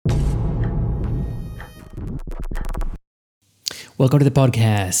Welcome to the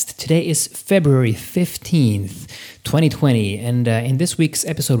podcast. Today is February 15th, 2020, and in this week's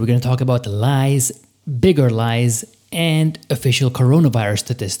episode, we're going to talk about lies, bigger lies, and official coronavirus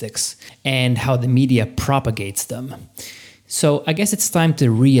statistics, and how the media propagates them. So I guess it's time to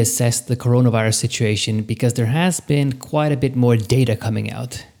reassess the coronavirus situation because there has been quite a bit more data coming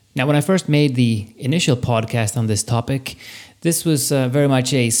out. Now, when I first made the initial podcast on this topic, this was very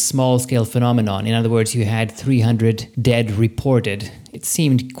much a small-scale phenomenon. In other words, you had 300 dead reported. It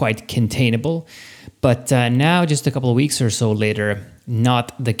seemed quite containable, but now, just a couple of weeks or so later,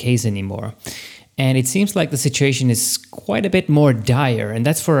 not the case anymore. And it seems like the situation is quite a bit more dire, and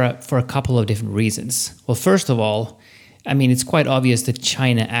that's for a couple of different reasons. Well, first of all, it's quite obvious that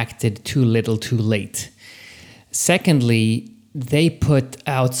China acted too little too late. Secondly, they put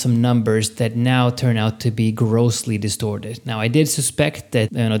out some numbers that now turn out to be grossly distorted. Now, I did suspect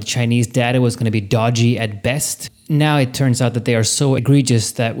that the Chinese data was going to be dodgy at best. Now it turns out that they are so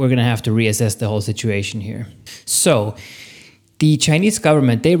egregious that we're going to have to reassess the whole situation here. So, the Chinese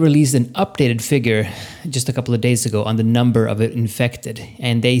government, they released an updated figure just a couple of days ago on the number of infected,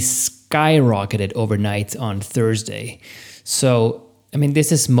 and they skyrocketed overnight on Thursday. So,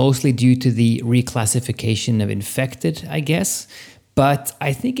 this is mostly due to the reclassification of infected, I guess. But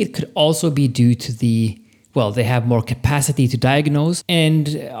I think it could also be due to they have more capacity to diagnose.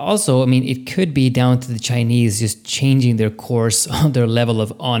 And also, it could be down to the Chinese just changing their course on their level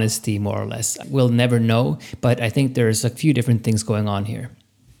of honesty, more or less. We'll never know, but I think there's a few different things going on here.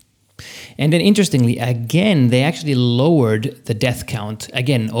 And then interestingly, again, they actually lowered the death count,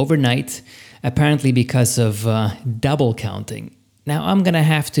 again, overnight, apparently because of double counting. Now, I'm going to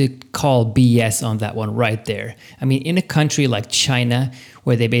have to call BS on that one right there. In a country like China,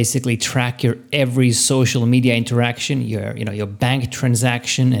 where they basically track your every social media interaction, your bank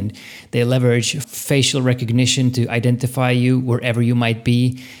transaction, and they leverage facial recognition to identify you wherever you might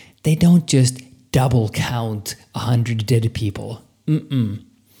be, they don't just double count 100 dead people.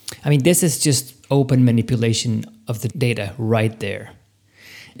 This is just open manipulation of the data right there.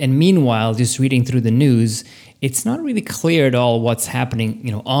 And meanwhile, just reading through the news, it's not really clear at all what's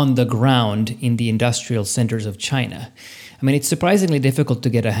happening, on the ground in the industrial centers of China. It's surprisingly difficult to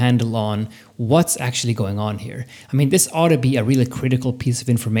get a handle on what's actually going on here. This ought to be a really critical piece of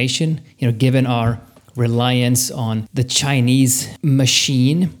information, given our reliance on the Chinese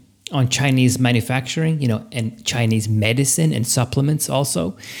machine, on Chinese manufacturing, and Chinese medicine and supplements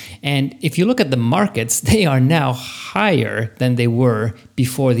also. And if you look at the markets, they are now higher than they were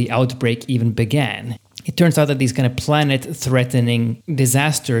before the outbreak even began. It turns out that these kind of planet-threatening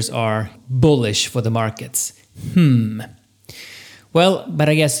disasters are bullish for the markets. Well, but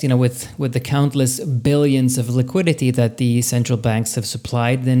I guess, with the countless billions of liquidity that the central banks have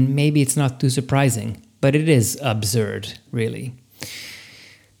supplied, then maybe it's not too surprising. But it is absurd, really.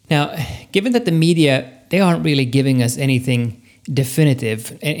 Now, given that the media, they aren't really giving us anything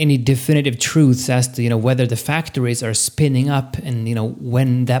definitive, any definitive truths as to, whether the factories are spinning up and,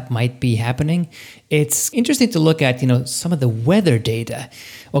 when that might be happening, it's interesting to look at, some of the weather data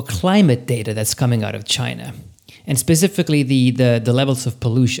or climate data that's coming out of China, and specifically the levels of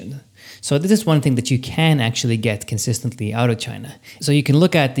pollution. So this is one thing that you can actually get consistently out of China. So you can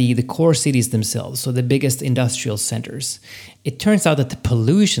look at the core cities themselves, so the biggest industrial centers. It turns out that the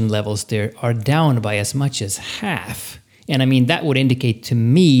pollution levels there are down by as much as half. And that would indicate to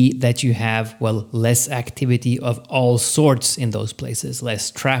me that you have, less activity of all sorts in those places,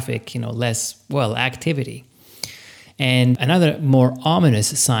 less traffic, less, activity. And another more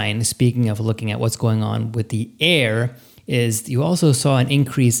ominous sign, speaking of looking at what's going on with the air, is you also saw an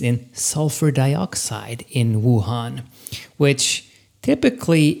increase in sulfur dioxide in Wuhan, which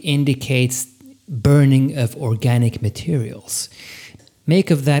typically indicates burning of organic materials.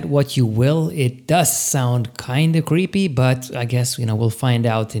 Make of that what you will. It does sound kind of creepy, but I guess, we'll find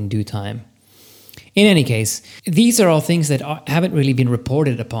out in due time. In any case, these are all things that haven't really been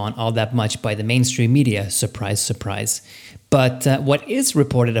reported upon all that much by the mainstream media. Surprise, surprise. But what is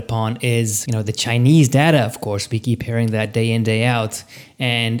reported upon is, the Chinese data, of course. We keep hearing that day in, day out.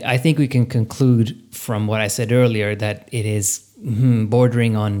 And I think we can conclude from what I said earlier that it is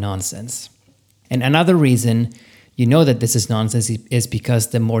bordering on nonsense. And another reason you know that this is nonsense is because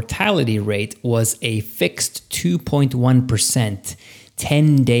the mortality rate was a fixed 2.1%,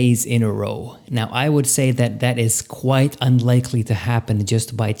 10 days in a row. Now, I would say that is quite unlikely to happen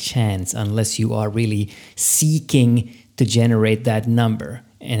just by chance unless you are really seeking to generate that number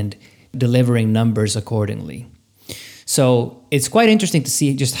and delivering numbers accordingly. So it's quite interesting to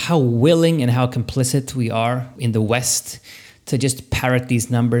see just how willing and how complicit we are in the West to just parrot these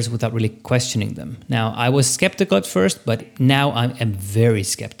numbers without really questioning them. Now, I was skeptical at first, but now I am very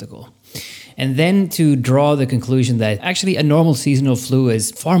skeptical. And then to draw the conclusion that actually a normal seasonal flu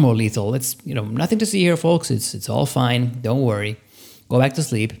is far more lethal. It's, nothing to see here, folks. It's all fine. Don't worry. Go back to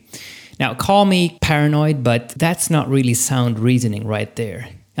sleep. Now, call me paranoid, but that's not really sound reasoning right there.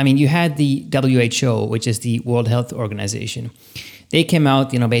 I mean, you had the WHO, which is the World Health Organization. They came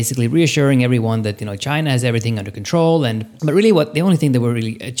out, basically reassuring everyone that, China has everything under control. But really the only thing they were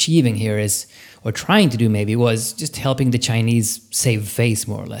really achieving here or trying to do maybe, was just helping the Chinese save face,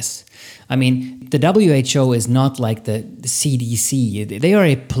 more or less. I mean, the WHO is not like the CDC. They are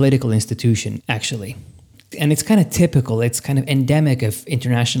a political institution, actually. And it's kind of typical, it's kind of endemic of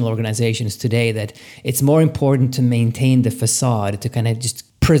international organizations today that it's more important to maintain the facade, to kind of just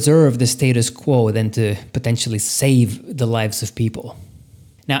preserve the status quo than to potentially save the lives of people.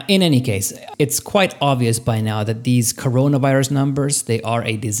 Now, in any case, it's quite obvious by now that these coronavirus numbers, they are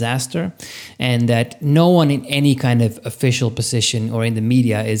a disaster, and that no one in any kind of official position or in the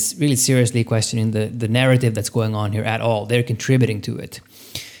media is really seriously questioning the narrative that's going on here at all. They're contributing to it.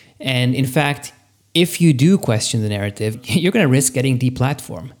 And in fact, if you do question the narrative, you're going to risk getting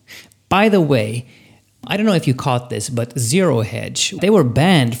deplatformed. By the way, I don't know if you caught this, but Zero Hedge, they were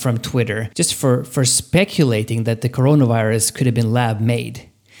banned from Twitter just for speculating that the coronavirus could have been lab-made.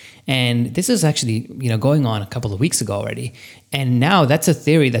 And this is actually, going on a couple of weeks ago already. And now that's a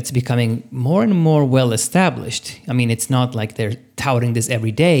theory that's becoming more and more well established. I mean, it's not like they're touting this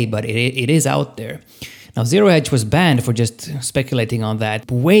every day, but it is out there. Now, Zero Hedge was banned for just speculating on that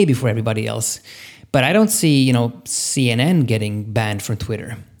way before everybody else. But I don't see, CNN getting banned from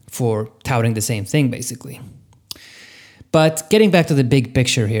Twitter for touting the same thing, basically. But getting back to the big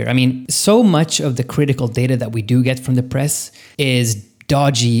picture here, I mean, so much of the critical data that we do get from the press is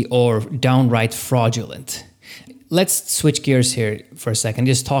dodgy or downright fraudulent. Let's switch gears here for a second.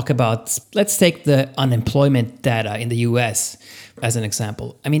 Just talk about, let's take the unemployment data in the US as an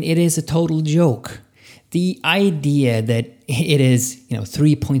example. I mean, it is a total joke. The idea that it is,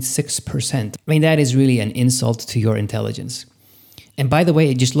 3.6%, I mean, that is really an insult to your intelligence. And by the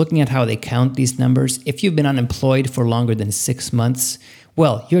way, just looking at how they count these numbers, if you've been unemployed for longer than 6 months,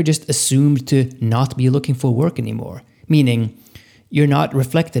 well, you're just assumed to not be looking for work anymore, meaning you're not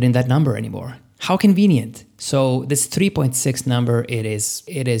reflected in that number anymore. How convenient. So this 3.6 number, it is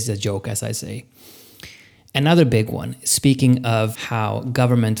a joke, as I say. Another big one, speaking of how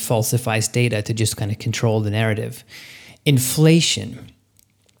government falsifies data to just kind of control the narrative. Inflation.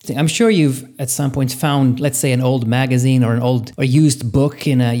 I'm sure you've at some point found, let's say, an old magazine or an old or used book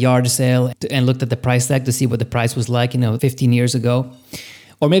in a yard sale and looked at the price tag to see what the price was like, 15 years ago.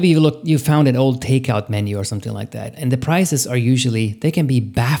 Or maybe you found an old takeout menu or something like that. And the prices are usually, they can be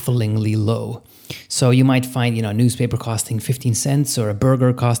bafflingly low. So you might find, a newspaper costing 15 cents or a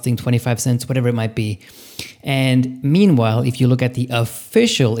burger costing 25 cents, whatever it might be. And meanwhile, if you look at the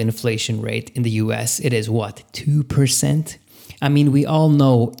official inflation rate in the US, it is what, 2%? I mean, we all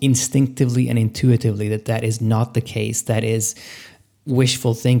know instinctively and intuitively that is not the case. That is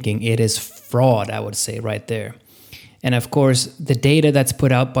wishful thinking. It is fraud, I would say, right there. And of course, the data that's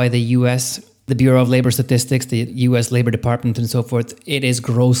put out by the US, the Bureau of Labor Statistics, the US Labor Department and so forth, it is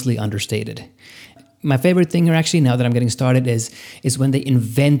grossly understated. My favorite thing here actually, now that I'm getting started, is when they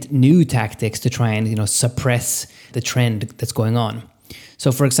invent new tactics to try and suppress the trend that's going on.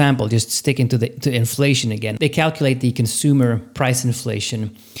 So for example, just sticking to inflation again, they calculate the consumer price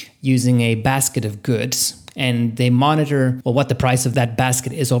inflation using a basket of goods, and they monitor what the price of that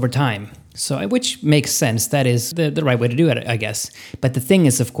basket is over time. So, which makes sense. That is the right way to do it, I guess. But the thing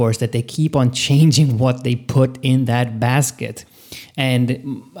is, of course, that they keep on changing what they put in that basket.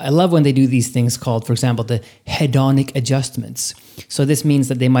 And I love when they do these things called, for example, the hedonic adjustments. So this means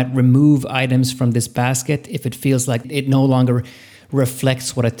that they might remove items from this basket if it feels like it no longer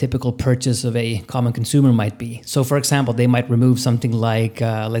reflects what a typical purchase of a common consumer might be. So, for example, they might remove something like,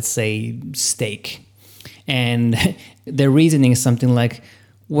 let's say, steak. And their reasoning is something like,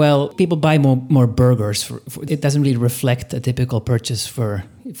 well, people buy more burgers. It doesn't really reflect a typical purchase for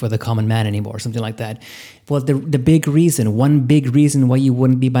the common man anymore, something like that. Well, one big reason why you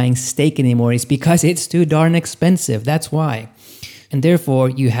wouldn't be buying steak anymore is because it's too darn expensive. That's why. And therefore,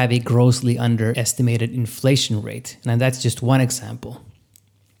 you have a grossly underestimated inflation rate. And that's just one example.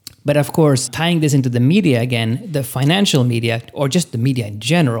 But of course, tying this into the media again, the financial media, or just the media in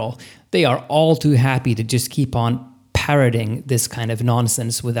general, they are all too happy to just keep on parroting this kind of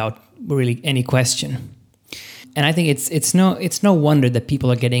nonsense without really any question. And I think it's no wonder that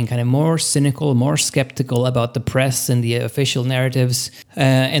people are getting kind of more cynical, more skeptical about the press and the official narratives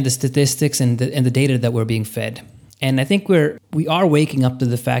and the statistics and the data that we're being fed. And I think we are waking up to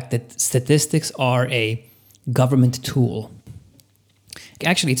the fact that statistics are a government tool.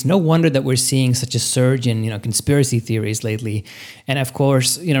 Actually, it's no wonder that we're seeing such a surge in conspiracy theories lately. And of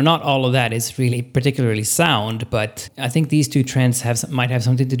course, not all of that is really particularly sound, but I think these two trends might have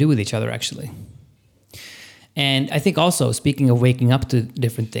something to do with each other, actually. And I think also, speaking of waking up to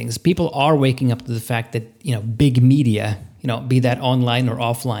different things, people are waking up to the fact that big media, be that online or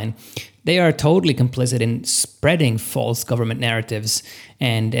offline, they are totally complicit in spreading false government narratives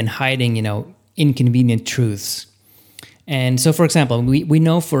and hiding inconvenient truths. And so, for example, we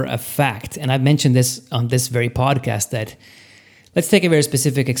know for a fact, and I've mentioned this on this very podcast, that let's take a very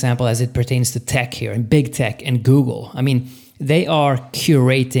specific example as it pertains to tech here, and big tech and Google. I mean, they are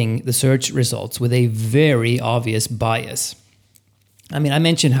curating the search results with a very obvious bias. I mean, I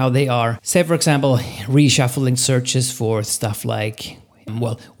mentioned how they are, say, for example, reshuffling searches for stuff like,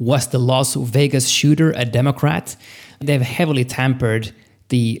 was the Las Vegas shooter a Democrat? They've heavily tampered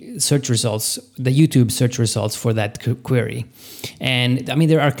the search results, the YouTube search results for that query. And I mean,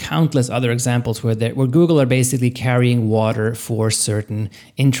 there are countless other examples where Google are basically carrying water for certain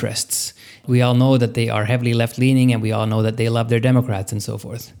interests. We all know that they are heavily left-leaning, and we all know that they love their Democrats and so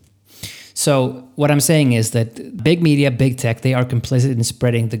forth. So what I'm saying is that big media, big tech, they are complicit in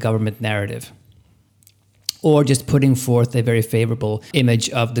spreading the government narrative, or just putting forth a very favorable image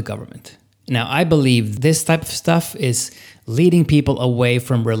of the government. Now, I believe this type of stuff is leading people away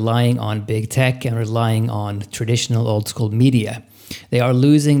from relying on big tech and relying on traditional old school media. They are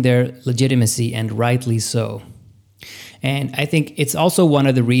losing their legitimacy, and rightly so. And I think it's also one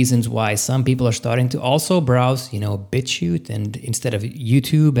of the reasons why some people are starting to also browse, BitChute and instead of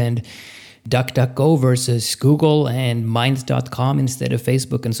YouTube, and DuckDuckGo versus Google, and Mind.com instead of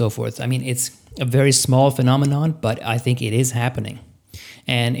Facebook, and so forth. I mean, it's a very small phenomenon, but I think it is happening.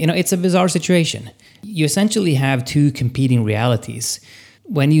 And, it's a bizarre situation. You essentially have two competing realities.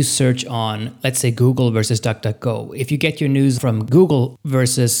 When you search on, let's say, Google versus DuckDuckGo, if you get your news from Google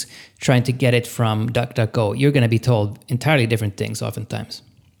versus trying to get it from DuckDuckGo, you're going to be told entirely different things oftentimes.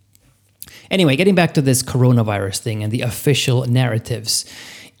 Anyway, getting back to this coronavirus thing and the official narratives.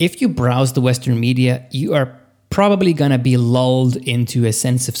 If you browse the Western media, you are probably going to be lulled into a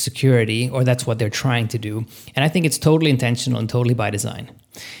sense of security, or that's what they're trying to do. And I think it's totally intentional and totally by design.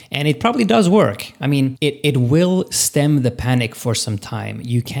 And it probably does work. I mean, it will stem the panic for some time.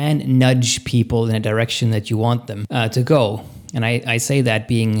 You can nudge people in a direction that you want them to go. And I say that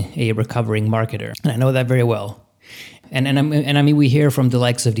being a recovering marketer. And I know that very well. And I mean, we hear from the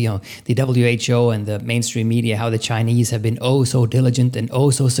likes of the WHO and the mainstream media how the Chinese have been oh so diligent and oh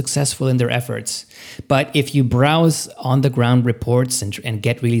so successful in their efforts. But if you browse on the ground reports and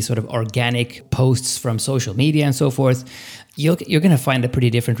get really sort of organic posts from social media and so forth, you're going to find a pretty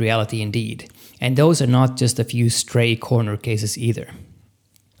different reality indeed. And those are not just a few stray corner cases either.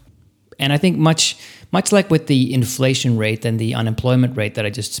 And I think much like with the inflation rate and the unemployment rate that I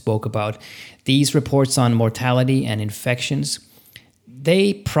just spoke about, these reports on mortality and infections,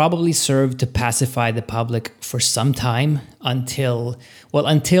 they probably serve to pacify the public for some time until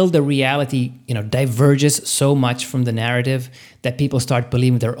the reality, diverges so much from the narrative that people start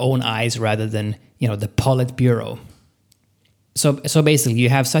believing their own eyes rather than, the Politburo. So basically, you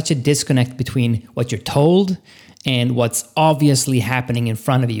have such a disconnect between what you're told and what's obviously happening in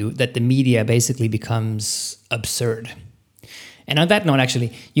front of you that the media basically becomes absurd. And on that note,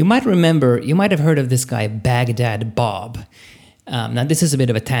 actually, you might have heard of this guy, Baghdad Bob. Now, this is a bit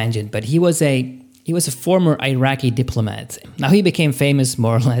of a tangent, but he was a former Iraqi diplomat. Now, he became famous,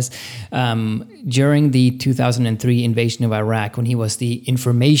 more or less, during the 2003 invasion of Iraq when he was the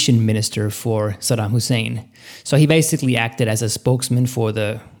information minister for Saddam Hussein. So he basically acted as a spokesman for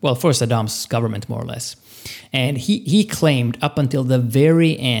Saddam's government, more or less. And he claimed up until the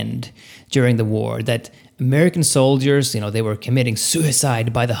very end during the war that American soldiers, they were committing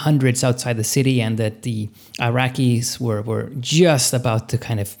suicide by the hundreds outside the city, and that the Iraqis were just about to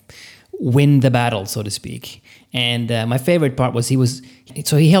kind of win the battle, so to speak. And my favorite part was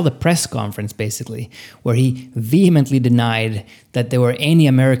he held a press conference, basically, where he vehemently denied that there were any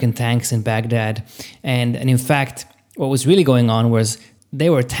American tanks in Baghdad. And in fact, what was really going on was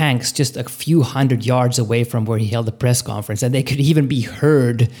there were tanks just a few hundred yards away from where he held the press conference, and they could even be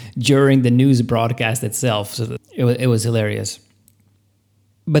heard during the news broadcast itself. So it was hilarious.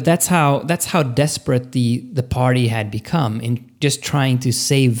 But that's how desperate the party had become in just trying to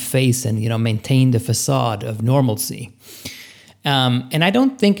save face and maintain the facade of normalcy. And I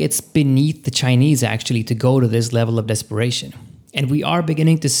don't think it's beneath the Chinese actually to go to this level of desperation. And we are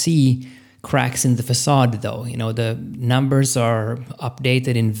beginning to see cracks in the facade, though. The numbers are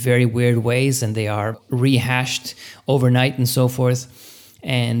updated in very weird ways, and they are rehashed overnight and so forth.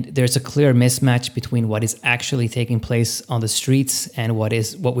 And there's a clear mismatch between what is actually taking place on the streets and what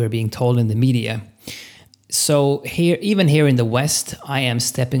we're being told in the media. So even here in the West, I am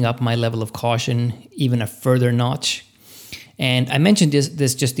stepping up my level of caution even a further notch. And I mentioned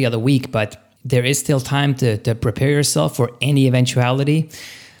this just the other week, but there is still time to prepare yourself for any eventuality.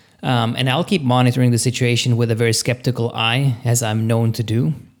 And I'll keep monitoring the situation with a very skeptical eye, as I'm known to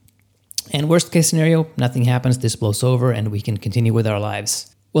do. And worst case scenario, nothing happens, this blows over, and we can continue with our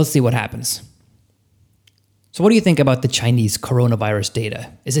lives. We'll see what happens. So what do you think about the Chinese coronavirus data?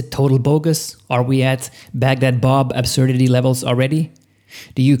 Is it total bogus? Are we at Baghdad Bob absurdity levels already?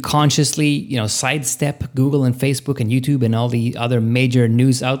 Do you consciously, sidestep Google and Facebook and YouTube and all the other major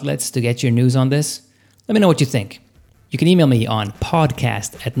news outlets to get your news on this? Let me know what you think. You can email me on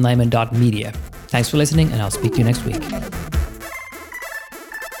podcast@nyman.media. Thanks for listening, and I'll speak to you next week.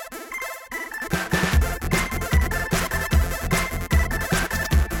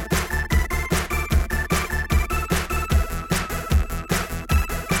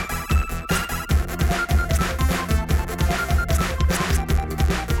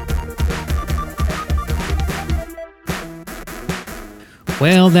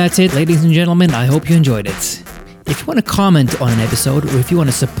 Well, that's it, ladies and gentlemen. I hope you enjoyed it. If you want to comment on an episode, or if you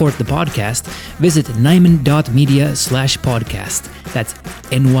want to support the podcast, visit nyman.media/podcast. That's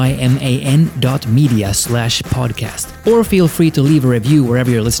nyman.media/podcast. Or feel free to leave a review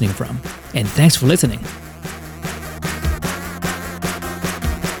wherever you're listening from. And thanks for listening.